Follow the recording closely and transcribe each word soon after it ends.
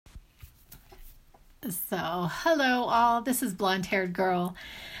So, hello all. This is Blonde Haired Girl.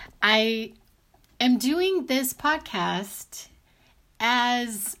 I am doing this podcast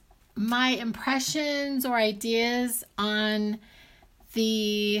as my impressions or ideas on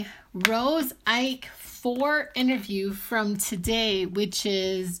the Rose Icke 4 interview from today, which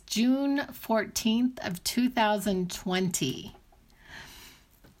is June 14th of 2020.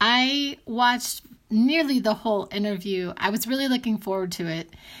 I watched nearly the whole interview. I was really looking forward to it,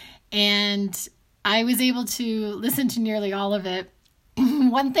 and I was able to listen to nearly all of it.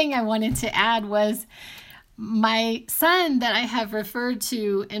 One thing I wanted to add was my son that I have referred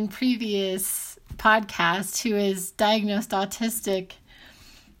to in previous podcasts, who is diagnosed autistic,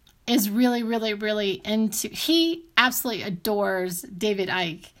 is really into, he absolutely adores David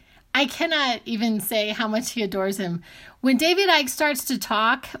Icke. I cannot even say how much he adores him. When David Icke starts to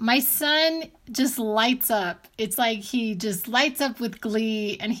talk, my son just lights up. It's like he just lights up with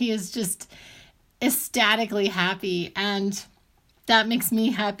glee, and he is just ecstatically happy, and that makes me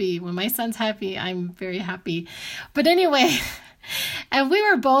happy. When my son's happy, I'm very happy. But anyway, and we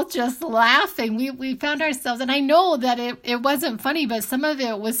were both just laughing. We found ourselves, and I know that it wasn't funny, but some of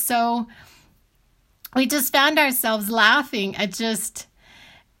it was so, we just found ourselves laughing at just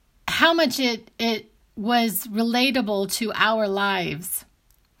how much it was relatable to our lives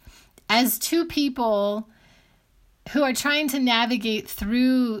as two people who are trying to navigate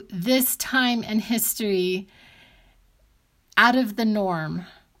through this time in history out of the norm.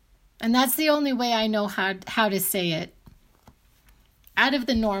 And that's the only way I know how to say it. Out of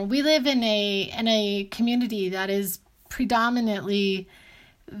the norm. We live in a community that is predominantly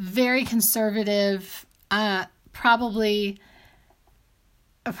very conservative, predominantly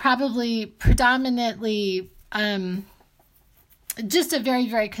just a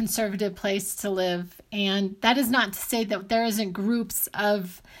very conservative place to live. And that is not to say that there isn't groups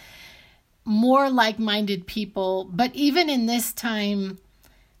of more like-minded people, but even in this time,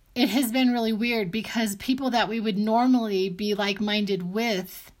 it has been really weird because people that we would normally be like-minded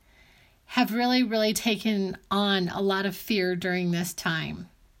with have really taken on a lot of fear during this time,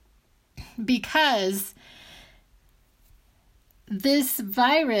 because this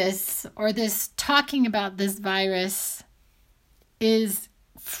virus, or this talking about this virus, is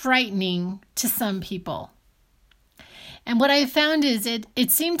frightening to some people. And what I found is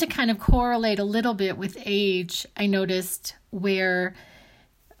it seemed to kind of correlate a little bit with age. I noticed where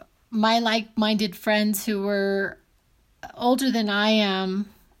my like-minded friends who were older than I am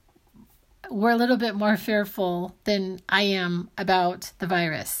were a little bit more fearful than I am about the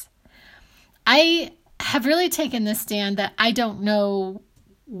virus. I have really taken this stand that I don't know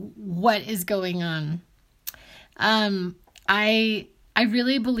what is going on. I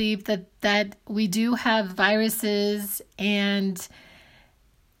really believe that we do have viruses, and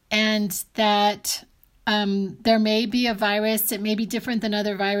that there may be a virus. It may be different than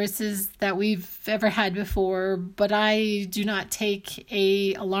other viruses that we've ever had before, but I do not take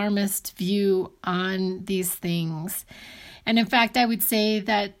a alarmist view on these things. And in fact, I would say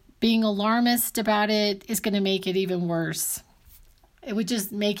that being alarmist about it is going to make it even worse. It would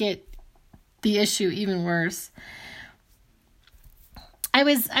just make the issue even worse. I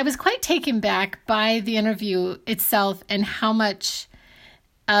was quite taken back by the interview itself and how much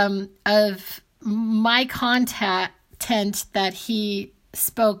of my content that he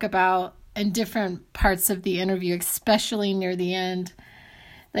spoke about in different parts of the interview, especially near the end.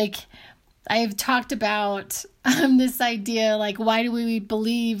 Like, I've talked about this idea, like, why do we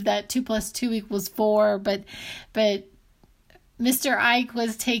believe that 2 + 2 = 4? But Mr. Icke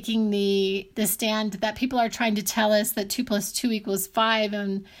was taking the stand that people are trying to tell us that 2 + 2 = 5,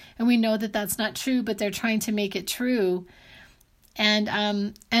 and we know that that's not true, but they're trying to make it true. And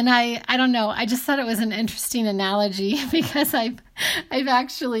I don't know. I just thought it was an interesting analogy because I've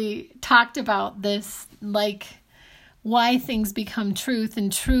actually talked about this, like why things become truth,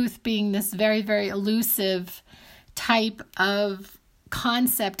 and truth being this very elusive type of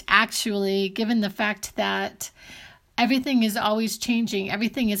concept, actually, given the fact that everything is always changing.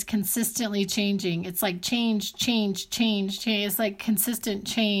 Everything is consistently changing. It's like change. It's like consistent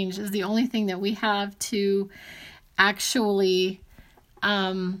change is the only thing that we have to actually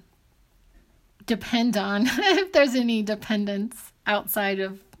depend on, if there's any dependence outside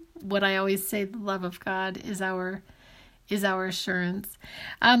of what I always say, the love of God is our assurance.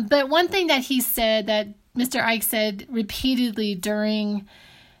 But one thing that he said, that Mr. Icke said repeatedly during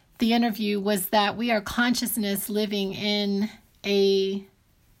the interview, was that we are consciousness living in an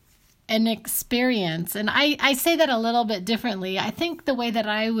experience. And I say that a little bit differently. I think the way that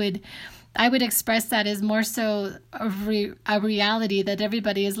I would I would express that as more so a reality, that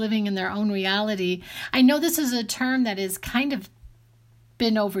everybody is living in their own reality. I know this is a term that is kind of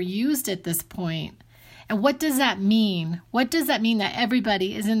been overused at this point. And what does that mean? What does that mean, that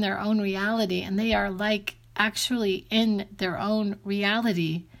everybody is in their own reality and they are like actually in their own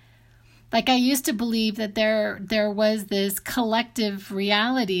reality? Like, I used to believe that there was this collective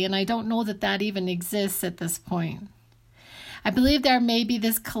reality, and I don't know that that even exists at this point. I believe there may be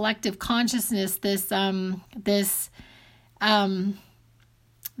this collective consciousness, this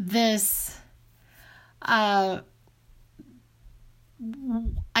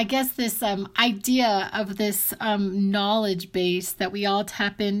idea of this knowledge base that we all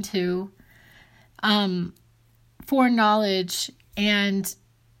tap into for knowledge, and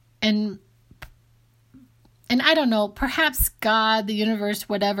I don't know, perhaps God, the universe,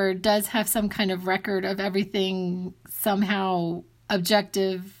 whatever, does have some kind of record of everything somehow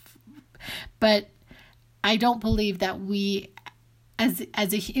objective, but I don't believe that we as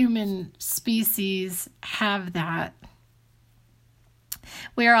a human species have that.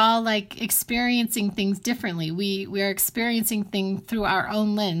 We're all like experiencing things differently. We are experiencing things through our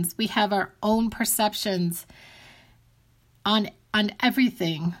own lens. We have our own perceptions on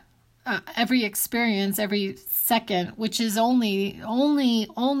everything, every experience, every second, which is only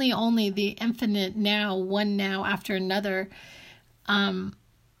the infinite now, one now after another. And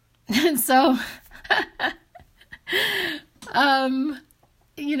so, and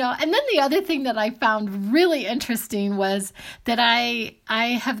then the other thing that I found really interesting was that I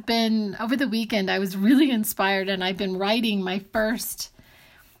have been, over the weekend, I was really inspired, and I've been writing my first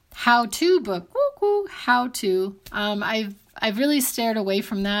how-to book. How-to. I've really stared away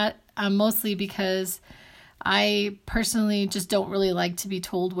from that, mostly because I personally just don't really like to be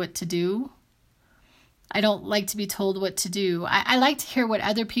told what to do. I don't like to be told what to do. I like to hear what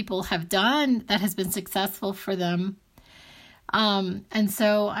other people have done that has been successful for them. And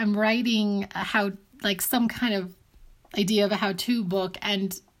so I'm writing some kind of idea of a how-to book,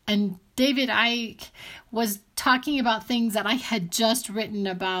 and David Icke was talking about things that I had just written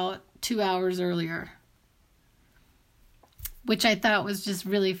about 2 hours earlier, which I thought was just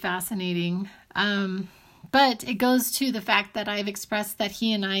really fascinating. But it goes to the fact that I've expressed that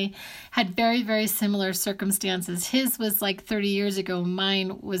he and I had very, very similar circumstances. His was like 30 years ago.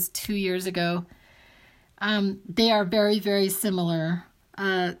 Mine was 2 years ago. They are very, very similar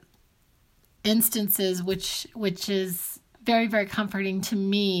instances, which is very, very comforting to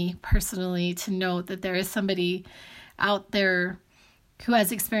me personally, to know that there is somebody out there who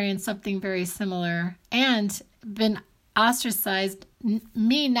has experienced something very similar and been ostracized.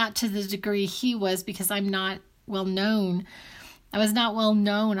 Me, not to the degree he was, because I'm not well known. I was not well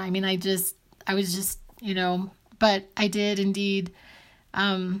known. I mean, I was just, but I did indeed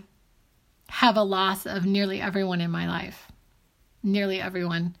have a loss of nearly everyone in my life. Nearly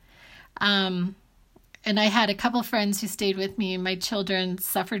everyone. And I had a couple friends who stayed with me, and my children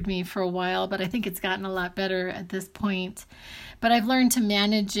suffered me for a while, but I think it's gotten a lot better at this point. But I've learned to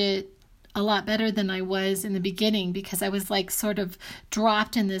manage it a lot better than I was in the beginning, because I was like sort of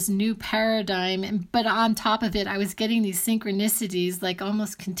dropped in this new paradigm. But on top of it, I was getting these synchronicities like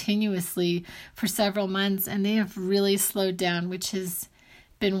almost continuously for several months, and they have really slowed down, which has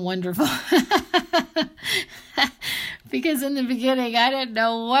been wonderful. Because in the beginning, I didn't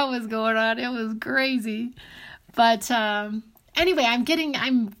know what was going on. It was crazy. But anyway, I'm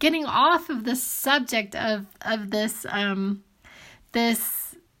getting off of the subject of this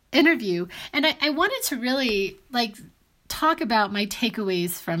this interview, and I wanted to really talk about my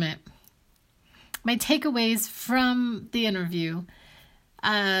takeaways from it. My takeaways from the interview,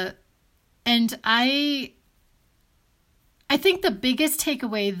 and I think the biggest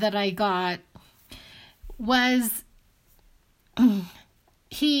takeaway that I got was and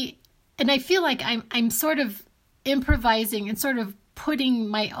I feel like I'm sort of improvising and sort of putting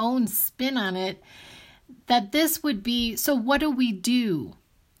my own spin on it, that this would be, so what do we do?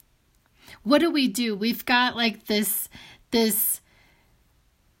 What do we do? We've got like this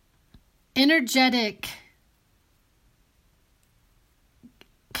energetic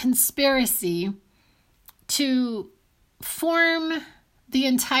conspiracy to form the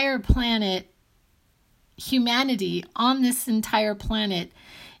entire planet, humanity on this entire planet,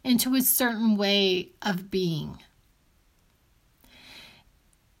 into a certain way of being.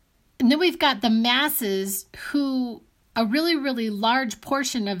 And then we've got the masses who, a really, really large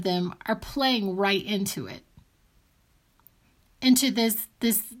portion of them are playing right into it. Into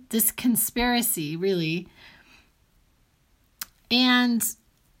this conspiracy, really. And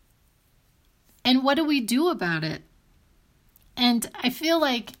what do we do about it? And I feel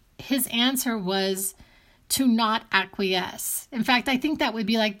like his answer was to not acquiesce. In fact, I think that would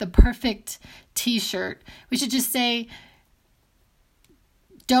be like the perfect t-shirt. We should just say,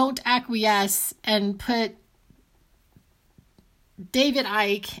 don't acquiesce, and put David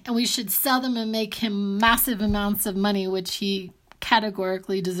Icke, and we should sell them and make him massive amounts of money, which he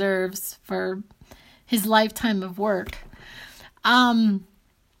categorically deserves for his lifetime of work. And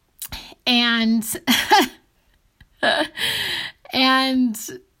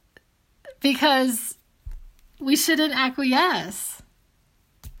and because we shouldn't acquiesce.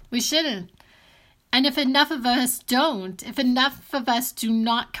 We shouldn't. And if enough of us don't, if enough of us do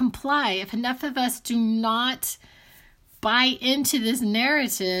not comply, if enough of us do not buy into this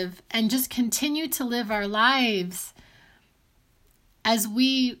narrative and just continue to live our lives as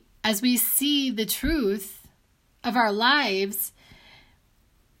we see the truth of our lives,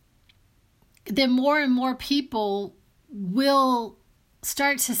 then more and more people will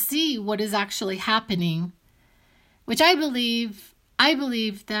start to see what is actually happening, which I believe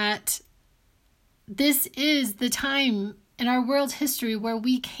that this is the time in our world's history where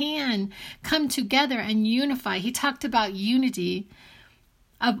we can come together and unify. He talked about unity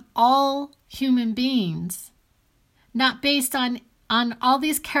of all human beings, not based on all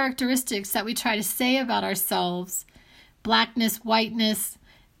these characteristics that we try to say about ourselves, blackness, whiteness,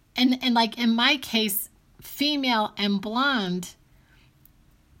 and like in my case, female and blonde.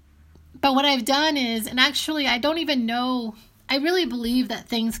 But what I've done is, and actually I don't even know, I really believe that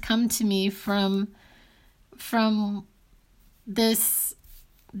things come to me from these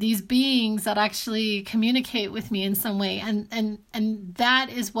beings that actually communicate with me in some way. And that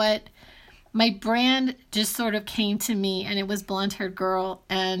is what my brand just sort of came to me, and it was Blonde Haired Girl,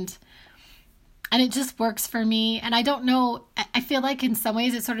 and it just works for me. And I don't know, I feel like in some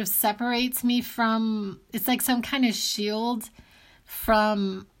ways it sort of separates me from, it's like some kind of shield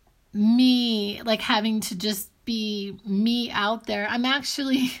from me, like having to just be me out there. I'm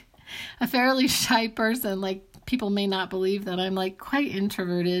actually a fairly shy person. Like, people may not believe that I'm like quite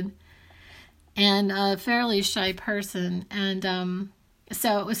introverted and a fairly shy person. And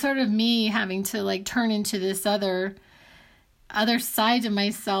so it was sort of me having to like turn into this other side of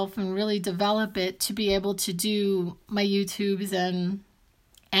myself and really develop it to be able to do my YouTubes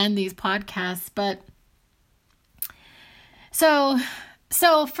and these podcasts. But so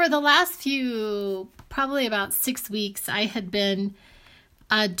for the last few, probably about 6 weeks, I had been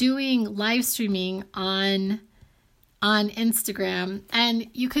doing live streaming on Instagram, and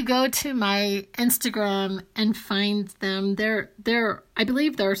you could go to my Instagram and find them. They're I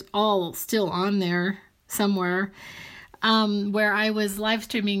believe they're all still on there somewhere, where I was live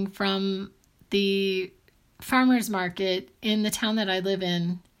streaming from the farmers market in the town that I live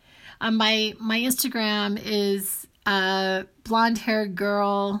in. My Instagram is Blonde Haired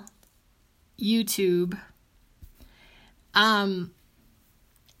Girl YouTube.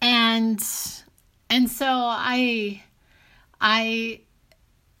 And so I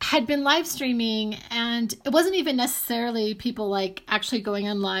had been live streaming, and it wasn't even necessarily people like actually going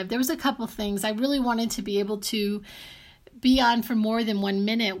on live. There was a couple things. I really wanted to be able to be on for more than 1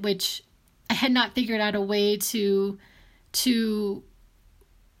 minute, which I had not figured out a way to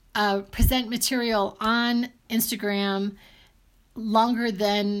present material on Instagram longer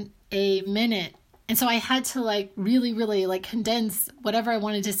than a minute. And so I had to like really, really like condense whatever I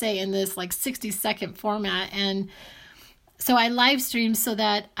wanted to say in this like 60-second format. And so I live streamed so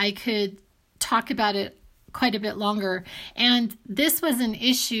that I could talk about it quite a bit longer. And this was an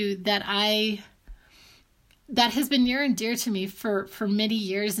issue that has been near and dear to me for many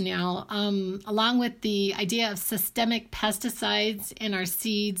years now, along with the idea of systemic pesticides in our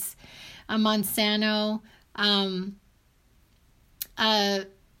seeds, Monsanto, and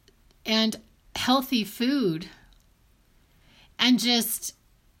healthy food, and just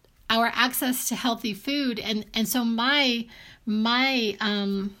our access to healthy food. And so my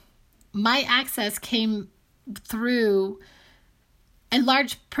access came through a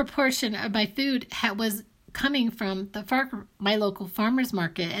large proportion of my food was coming from my local farmers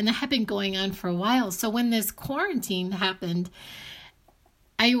market, and that had been going on for a while. So when this quarantine happened,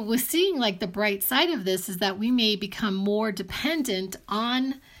 I was seeing like the bright side of this is that we may become more dependent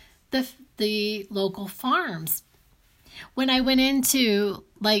on the local farms. When I went into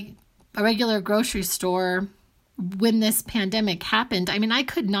like a regular grocery store when this pandemic happened, I mean, I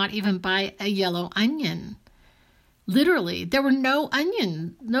could not even buy a yellow onion. Literally, there were no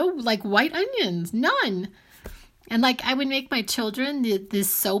onions, no like white onions, none. And like I would make my children this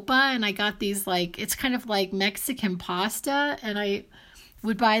sopa, and I got these like, it's kind of like Mexican pasta, and I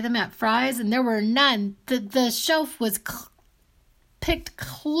would buy them at Fry's, and there were none. The shelf was picked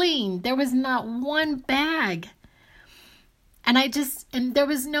clean. There was not one bag. And there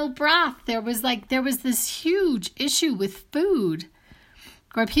was no broth. There was this huge issue with food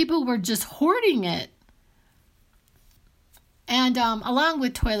where people were just hoarding it. And along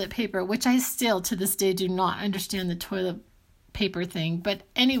with toilet paper, which I still to this day do not understand the toilet paper thing. But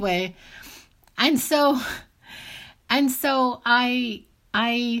anyway, and so I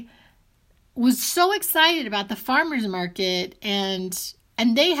was so excited about the farmers market, and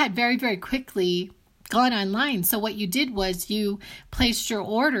they had very, very quickly gone online. So what you did was you placed your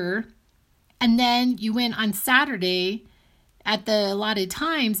order, and then you went on Saturday at the allotted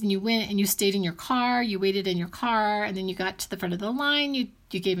times, and you went and you stayed in your car, you waited in your car, and then you got to the front of the line, you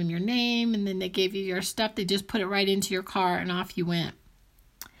gave them your name, and then they gave you your stuff. They just put it right into your car, and off you went.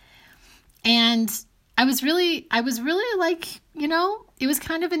 And I was really like, it was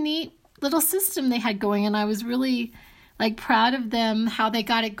kind of a neat little system they had going, and I was really like proud of them, how they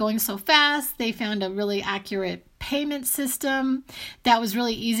got it going so fast. They found a really accurate payment system that was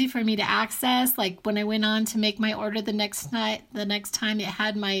really easy for me to access. Like when I went on to make my order the next time, it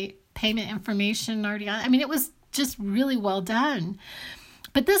had my payment information already on. I mean, it was just really well done.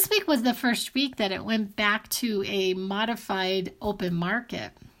 But this week was the first week that it went back to a modified open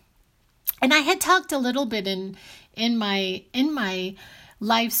market. And I had talked a little bit in my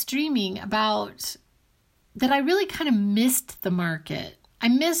live streaming about that I really kind of missed the market. I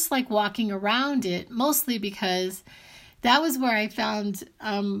missed like walking around it, mostly because that was where I found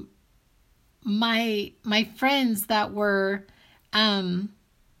my friends that were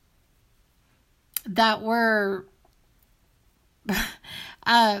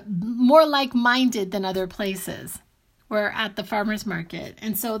more like-minded than other places, were at the farmers market.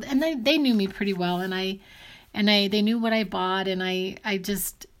 And so, and they knew me pretty well, and they knew what I bought, and I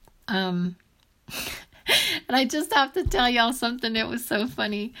just and I just have to tell y'all something. It was so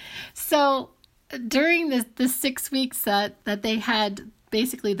funny. So during the 6 weeks that they had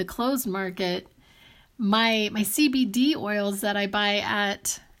basically the closed market, my CBD oils that I buy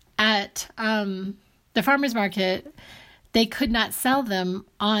at the farmers market, they could not sell them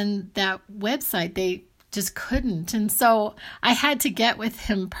on that website. They just couldn't. And so I had to get with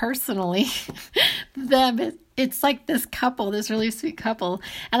him personally. It's like this couple, this really sweet couple.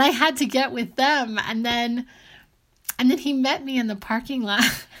 And I had to get with them. And then he met me in the parking lot.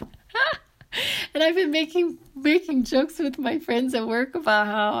 And I've been making jokes with my friends at work about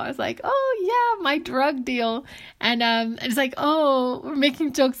how I was like, oh yeah, my drug deal. And it's like, oh, we're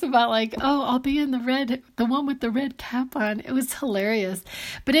making jokes about like, oh, I'll be in the one with the red cap on. It was hilarious.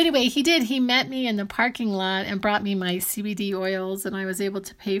 But anyway, he met me in the parking lot and brought me my CBD oils, and I was able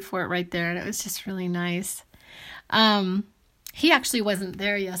to pay for it right there. And it was just really nice. He actually wasn't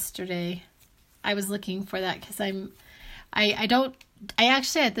there yesterday. I was looking for that because I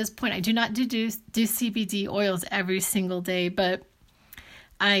actually, at this point, I do not do CBD oils every single day, but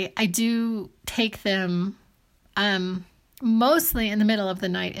I do take them mostly in the middle of the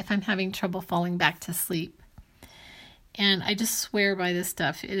night if I'm having trouble falling back to sleep. And I just swear by this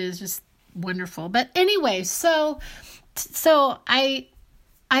stuff. It is just wonderful. But anyway, so I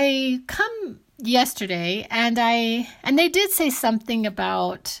come yesterday, and they did say something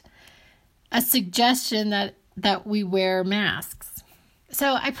about a suggestion that we wear masks.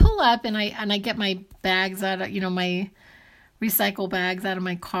 So I pull up and I get my bags out of, my recycle bags out of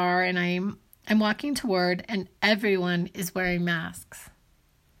my car, and I'm walking toward, and everyone is wearing masks.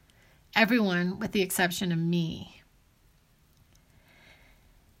 Everyone, with the exception of me.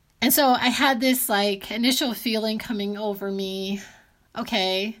 And so I had this like initial feeling coming over me.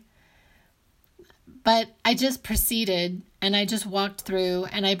 Okay. But I just proceeded, and I just walked through,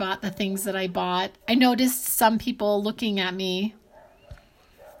 and I bought the things that I bought. I noticed some people looking at me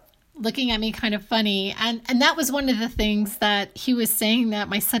kind of funny. And that was one of the things that he was saying that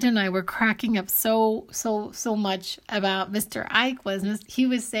my son and I were cracking up so much about Mr. Icke he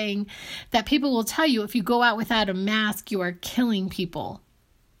was saying that people will tell you if you go out without a mask, you are killing people.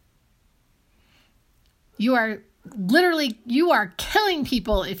 You are killing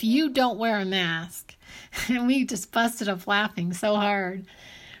people if you don't wear a mask. And we just busted up laughing so hard.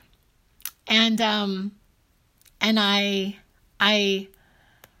 And anyway,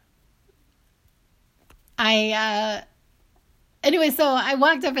 so I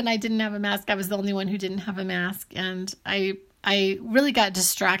walked up and I didn't have a mask. I was the only one who didn't have a mask. And I really got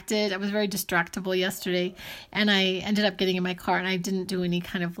distracted. I was very distractible yesterday. And I ended up getting in my car, and I didn't do any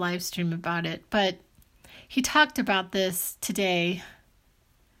kind of live stream about it. But he talked about this today.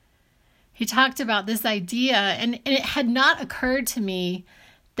 He talked about this idea, and it had not occurred to me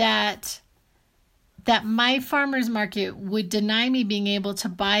that that my farmer's market would deny me being able to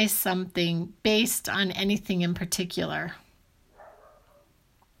buy something based on anything in particular.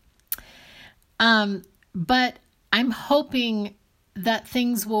 But I'm hoping that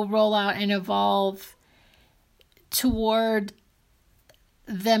things will roll out and evolve toward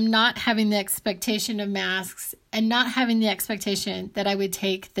them not having the expectation of masks and not having the expectation that I would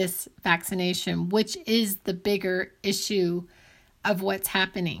take this vaccination, which is the bigger issue of what's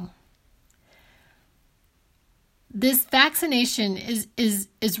happening. This vaccination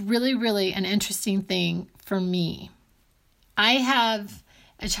is really, really an interesting thing for me. I have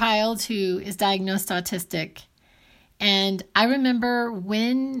a child who is diagnosed autistic, and I remember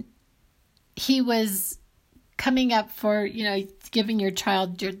when he was coming up for, giving your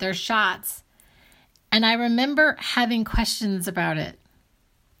child their shots, and I remember having questions about it.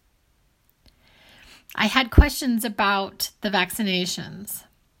 I had questions about the vaccinations.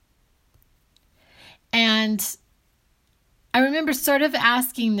 And I remember sort of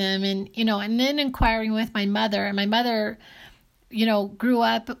asking them and then inquiring with my mother. And my mother, grew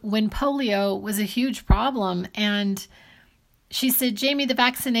up when polio was a huge problem. And she said, Jamie, the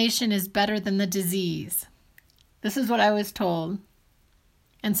vaccination is better than the disease. This is what I was told.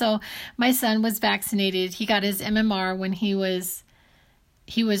 And so my son was vaccinated. He got his MMR when he was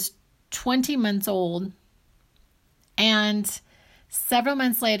 20 months old. And several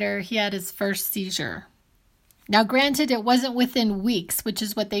months later, he had his first seizure. Now, granted, it wasn't within weeks, which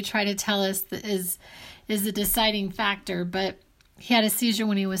is what they try to tell us is the deciding factor. But he had a seizure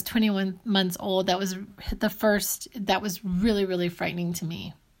when he was 21 months old. That was the first. That was really, really frightening to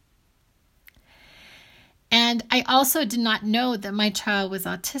me. And I also did not know that my child was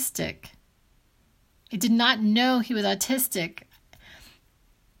autistic. I did not know he was autistic.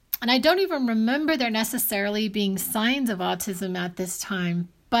 And I don't even remember there necessarily being signs of autism at this time,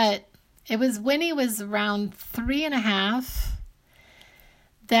 but it was when he was around 3.5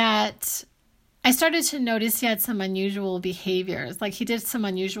 that I started to notice he had some unusual behaviors. Like he did some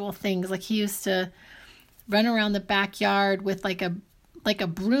unusual things. Like he used to run around the backyard with like a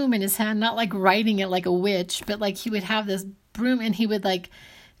broom in his hand, not like riding it like a witch, but like he would have this broom and he would like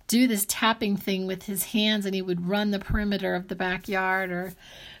do this tapping thing with his hands and he would run the perimeter of the backyard, or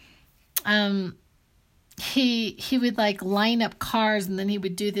he would like line up cars and then he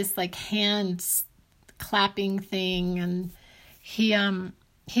would do this like hand clapping thing, and he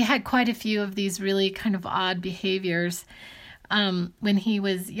had quite a few of these really kind of odd behaviors when he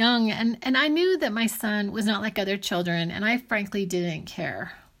was young, and I knew that my son was not like other children, and I frankly didn't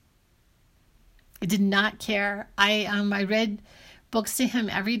care. I did not care. I read books to him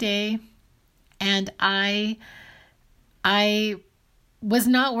every day, and I was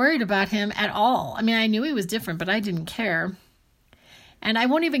not worried about him at all. I mean, I knew he was different, but I didn't care. And I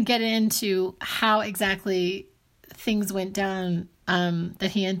won't even get into how exactly things went down,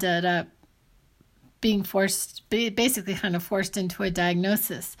 that he ended up being basically kind of forced into a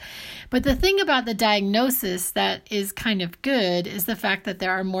diagnosis. But the thing about the diagnosis that is kind of good is the fact that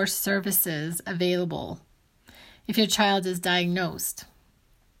there are more services available if your child is diagnosed.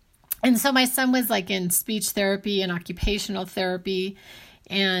 And so my son was like in speech therapy and occupational therapy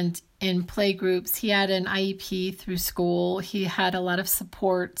and in play groups. He had an IEP through school. He had a lot of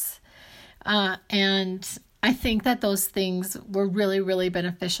supports. And I think that those things were really, really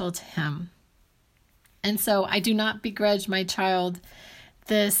beneficial to him. And so I do not begrudge my child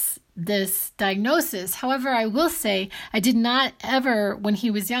this diagnosis. However, I will say I did not ever, when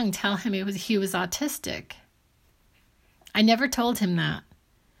he was young, tell him he was autistic. I never told him that.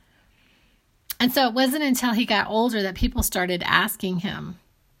 And so it wasn't until he got older that people started asking him.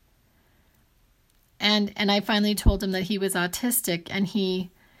 And I finally told him that he was autistic, and he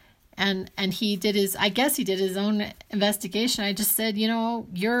did his own investigation. I just said,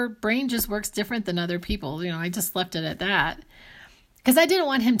 your brain just works different than other people. I just left it at that. Because I didn't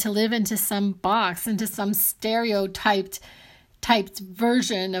want him to live into some box, into some stereotyped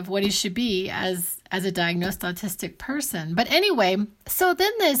version of what he should be as a diagnosed autistic person. But anyway, so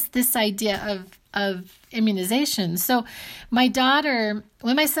then there's this idea of immunization. So my daughter,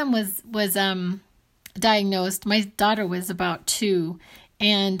 when my son was diagnosed, my daughter was about 2,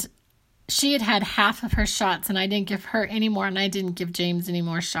 and she had half of her shots, and I didn't give her any more, and I didn't give James any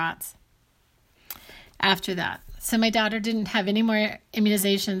more shots after that. So my daughter didn't have any more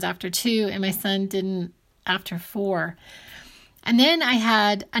immunizations after 2, and my son didn't after 4. And then I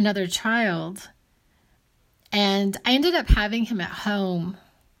had another child, and I ended up having him at home,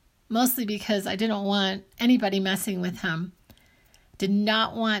 mostly because I didn't want anybody messing with him. Did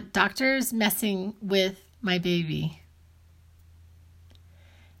not want doctors messing with my baby.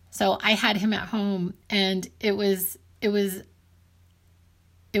 So I had him at home, and it was an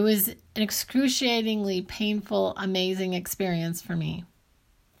excruciatingly painful, amazing experience for me.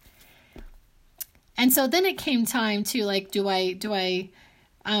 And so then it came time to do I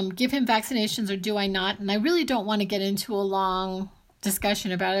give him vaccinations or do I not? And I really don't want to get into a long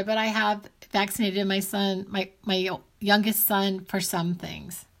discussion about it, but I have vaccinated my son, my youngest son, for some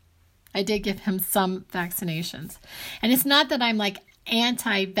things. I did give him some vaccinations. And it's not that I'm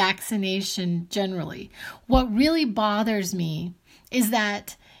anti-vaccination generally. What really bothers me is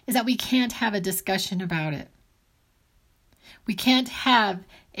that we can't have a discussion about it. We can't have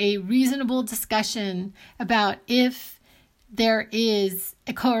a reasonable discussion about if there is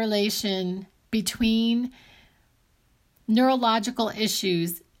a correlation between neurological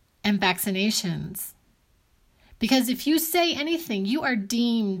issues and vaccinations. Because if you say anything, you are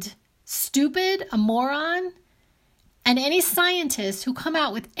deemed stupid, a moron, and any scientists who come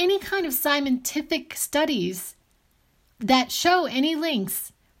out with any kind of scientific studies that show any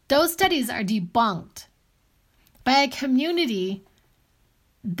links, those studies are debunked by a community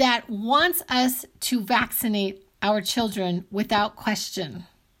that wants us to vaccinate our children without question.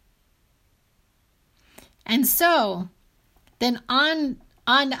 And so then on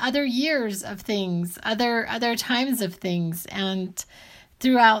other years of things, other times of things, and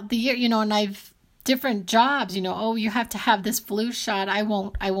throughout the year, and I've different jobs, you have to have this flu shot. I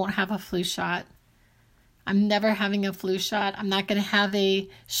won't have a flu shot. I'm never having a flu shot. I'm not going to have a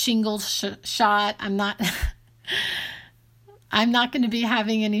shingles shot. I'm not going to be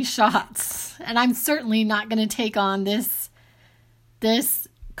having any shots. And I'm certainly not going to take on this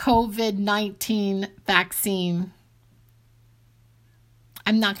COVID-19 vaccine.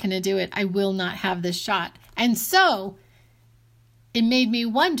 I'm not going to do it. I will not have this shot. And so it made me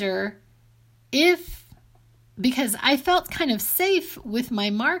wonder because I felt kind of safe with my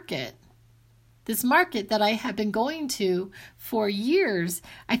market, this market that I have been going to for years,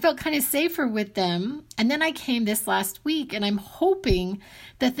 I felt kind of safer with them. And then I came this last week, and I'm hoping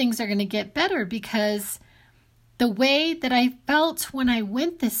that things are going to get better, because the way that I felt when I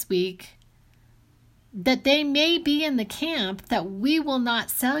went this week, that they may be in the camp that we will not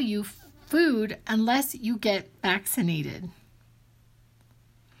sell you food unless you get vaccinated,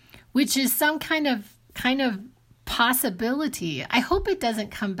 which is some kind of possibility. I hope it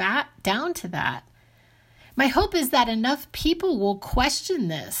doesn't come back down to that. My hope is that enough people will question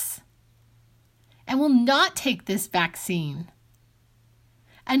this and will not take this vaccine.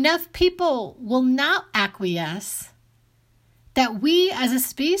 Enough people will not acquiesce that we as a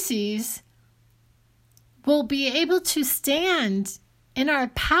species will be able to stand in our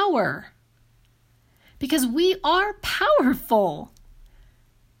power, because we are powerful.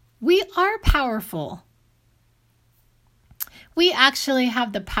 We are powerful. We actually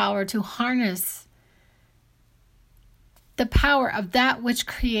have the power to harness the power of that which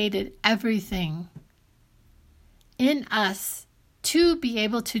created everything in us to be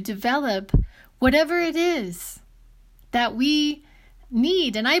able to develop whatever it is that we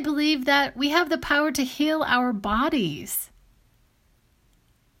need. And I believe that we have the power to heal our bodies.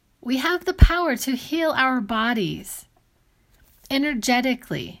 We have the power to heal our bodies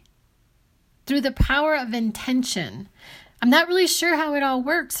energetically through the power of intention. I'm not really sure how it all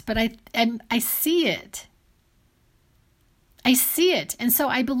works, but I see it. I see it. And so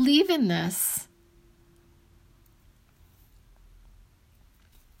I believe in this.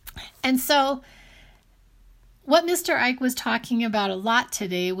 And so what Mr. Icke was talking about a lot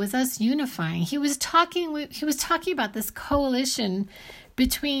today was us unifying. He was talking about this coalition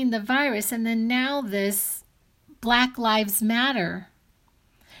between the virus and then now this Black Lives Matter.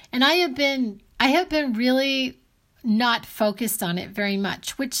 And I have been really not focused on it very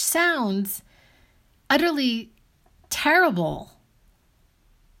much, which sounds utterly terrible.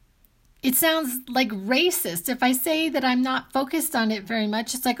 It sounds like racist. If I say that I'm not focused on it very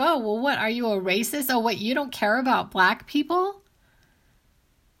much, it's like, oh, well, what? Are you a racist? Oh, what? You don't care about Black people?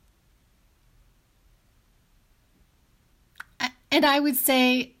 And I would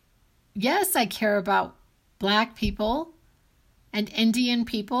say, yes, I care about Black people and Indian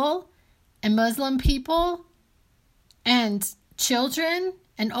people and Muslim people and children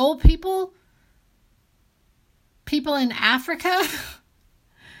and old people, people in Africa.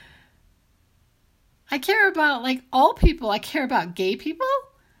 I care about all people. I care about gay people,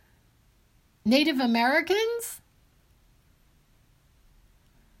 Native Americans.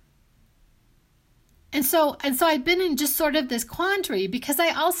 And so I've been in just sort of this quandary, because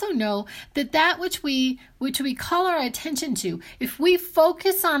I also know that which we call our attention to, if we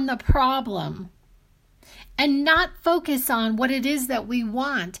focus on the problem and not focus on what it is that we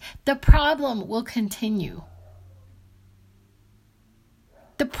want, the problem will continue.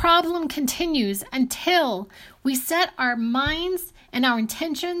 The problem continues until we set our minds and our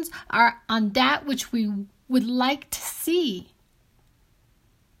intentions are on that which we would like to see.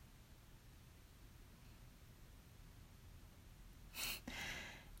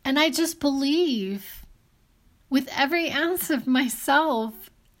 And I just believe with every ounce of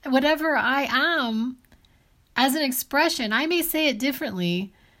myself, whatever I am, as an expression, I may say it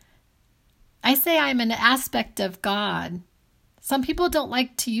differently. I say I'm an aspect of God. Some people don't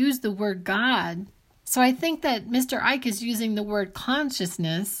like to use the word God. So I think that Mr. Icke is using the word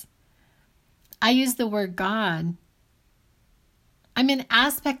consciousness. I use the word God. I'm an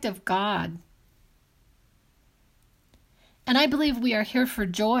aspect of God. And I believe we are here for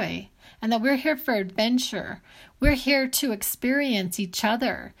joy and that we're here for adventure. We're here to experience each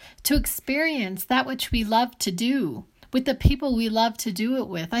other, to experience that which we love to do with the people we love to do it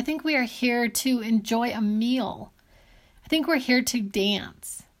with. I think we are here to enjoy a meal. I think we're here to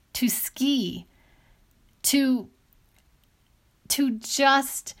dance, to ski, to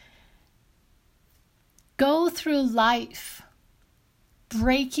just go through life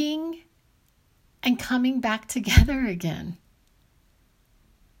breaking and coming back together again.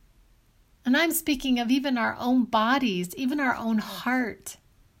 And I'm speaking of even our own bodies, even our own heart,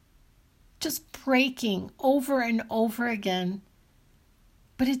 just breaking over and over again.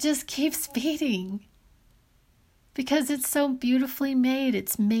 But it just keeps beating because it's so beautifully made.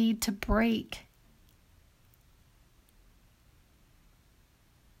 It's made to break.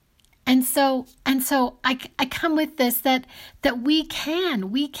 And so I come with this that we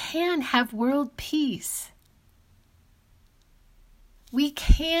can have world peace. We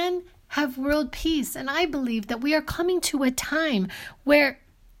can have world peace. And I believe that we are coming to a time where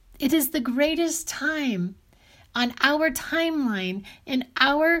it is the greatest time on our timeline, in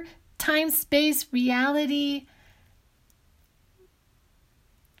our time, space, reality,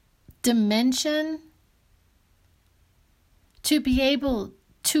 dimension, to be able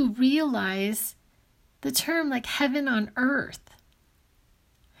to realize the term like heaven on earth.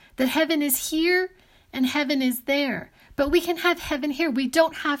 That heaven is here and heaven is there. But we can have heaven here. We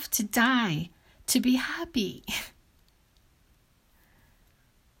don't have to die to be happy.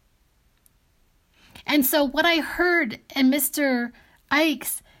 And so what I heard in Mr.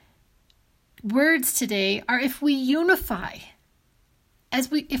 Icke's words today are if we unify as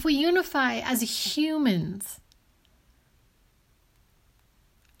humans,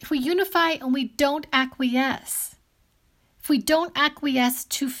 if we unify and we don't acquiesce, if we don't acquiesce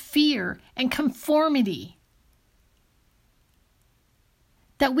to fear and conformity,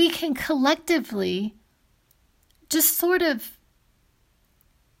 that we can collectively just sort of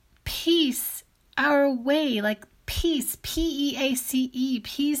peace our way, like peace, P-E-A-C-E,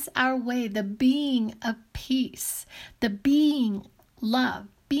 peace our way, the being of peace, the being love,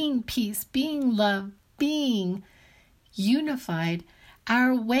 being peace, being love, being unified,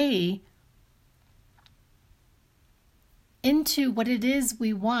 our way into what it is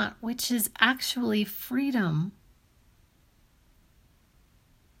we want, which is actually freedom.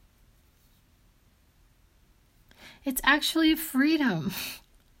 It's actually freedom.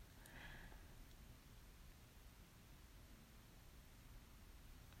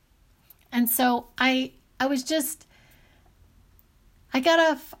 And so I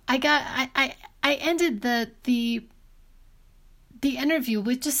ended the interview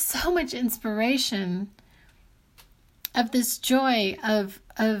with just so much inspiration of this joy of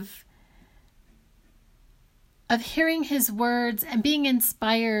hearing his words and being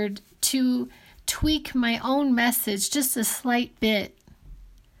inspired to tweak my own message just a slight bit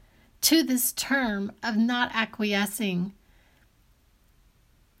to this term of not acquiescing.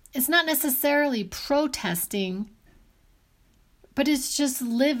 It's not necessarily protesting, but it's just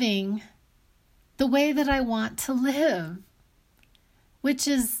living the way that I want to live, which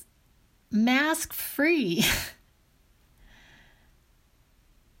is mask-free,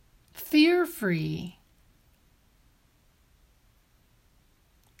 fear-free,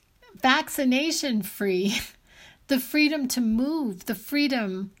 vaccination-free, the freedom to move, the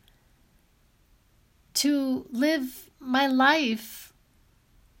freedom to live my life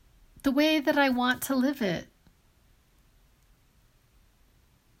the way that I want to live it.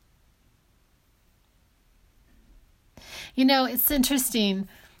 You know, it's interesting.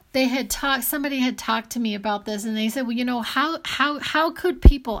 Somebody had talked to me about this, and they said, well, you know, how could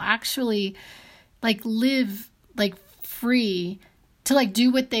people actually like live like free to like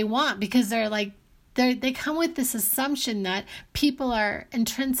do what they want, because they're like They come with this assumption that people are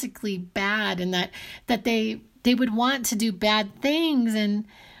intrinsically bad and that they would want to do bad things.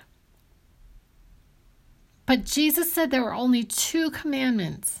 But Jesus said there were only 2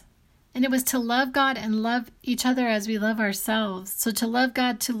 commandments, and it was to love God and love each other as we love ourselves. So to love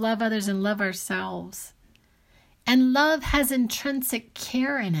God, to love others, and love ourselves. And love has intrinsic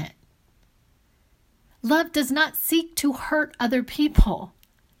care in it. Love does not seek to hurt other people.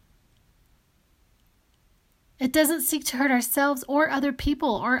 It doesn't seek to hurt ourselves or other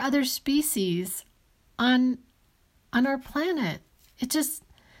people or other species on our planet. It's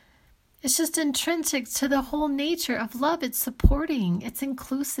just intrinsic to the whole nature of love. It's supporting. It's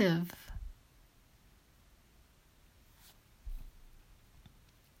inclusive.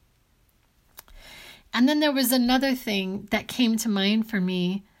 And then there was another thing that came to mind for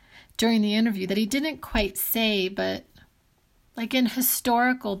me during the interview that he didn't quite say, but like in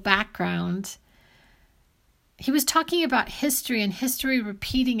historical background, he was talking about history and history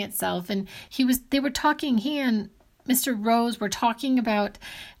repeating itself. And he and Mr. Rose were talking about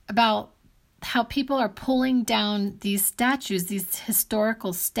how people are pulling down these statues, these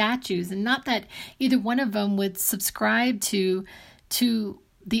historical statues, and not that either one of them would subscribe to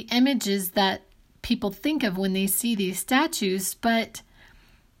the images that people think of when they see these statues, but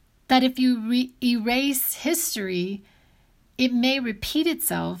that if you erase history, it may repeat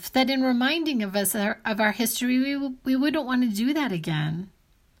itself, that in reminding of us of our history, we wouldn't want to do that again.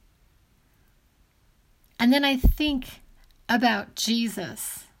 And then I think about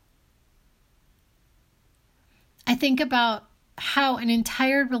Jesus. I think about how an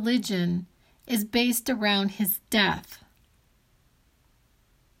entire religion is based around his death.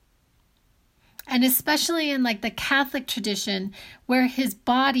 And especially in like the Catholic tradition where his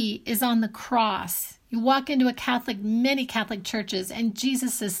body is on the cross. You walk into many Catholic churches and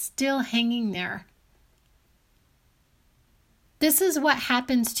Jesus is still hanging there. This is what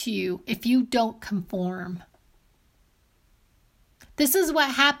happens to you if you don't conform. This is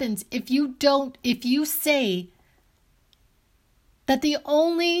what happens if you say that the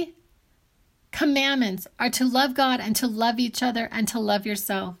only commandments are to love God and to love each other and to love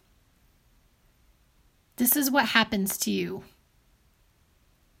yourself. This is what happens to you.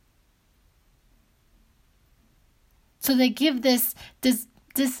 So they give this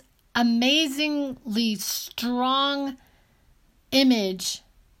amazingly strong image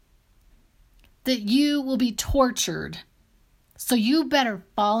that you will be tortured. So you better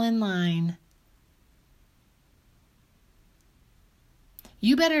fall in line.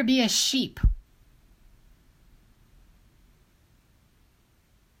 You better be a sheep.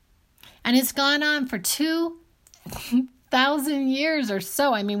 And it's gone on for 2,000 years or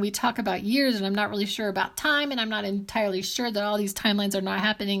so. I mean, we talk about years, and I'm not really sure about time, and I'm not entirely sure that all these timelines are not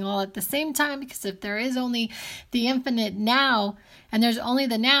happening all at the same time, because if there is only the infinite now, and there's only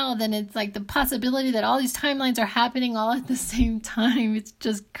the now, then it's like the possibility that all these timelines are happening all at the same time. It's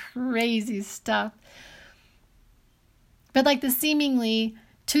just crazy stuff. But like the seemingly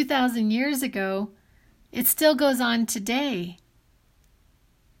 2,000 years ago, it still goes on today.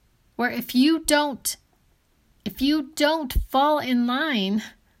 Where if you don't fall in line,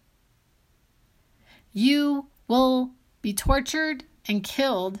 you will be tortured and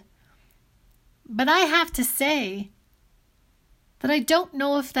killed. But I have to say that I don't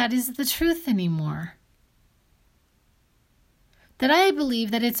know if that is the truth anymore. That I believe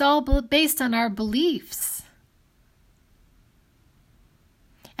that it's all based on our beliefs.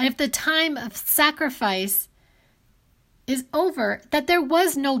 And if the time of sacrifice is over, that there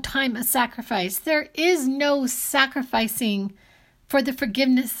was no time of sacrifice. There is no sacrificing for the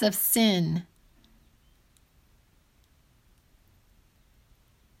forgiveness of sin.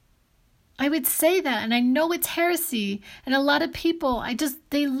 I would say that, and I know it's heresy, and a lot of people,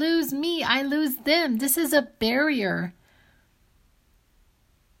 they lose me, I lose them. This is a barrier.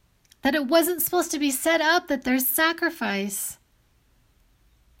 That it wasn't supposed to be set up that there's sacrifice.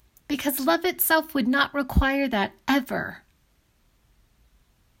 Because love itself would not require that ever.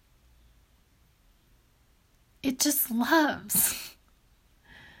 It just loves.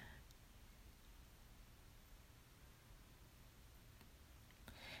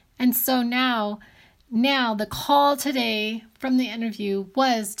 And so now the call today from the interview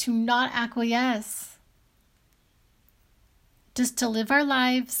was to not acquiesce. Just to live our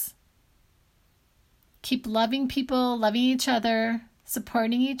lives. Keep loving people, loving each other,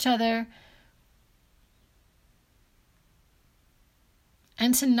 supporting each other,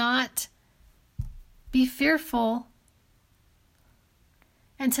 and to not be fearful,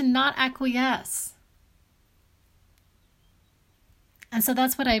 and to not acquiesce. And so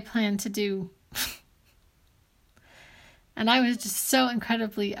that's what I plan to do And I was just so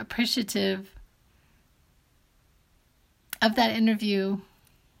incredibly appreciative of that interview.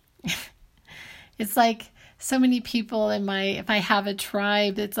 It's like so many people if I have a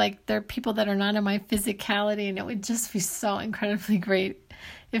tribe, it's like there are people that are not in my physicality, and it would just be so incredibly great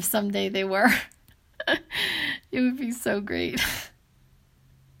if someday they were. It would be so great.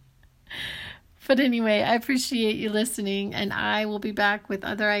 But anyway, I appreciate you listening, and I will be back with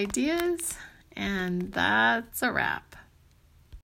other ideas, and that's a wrap.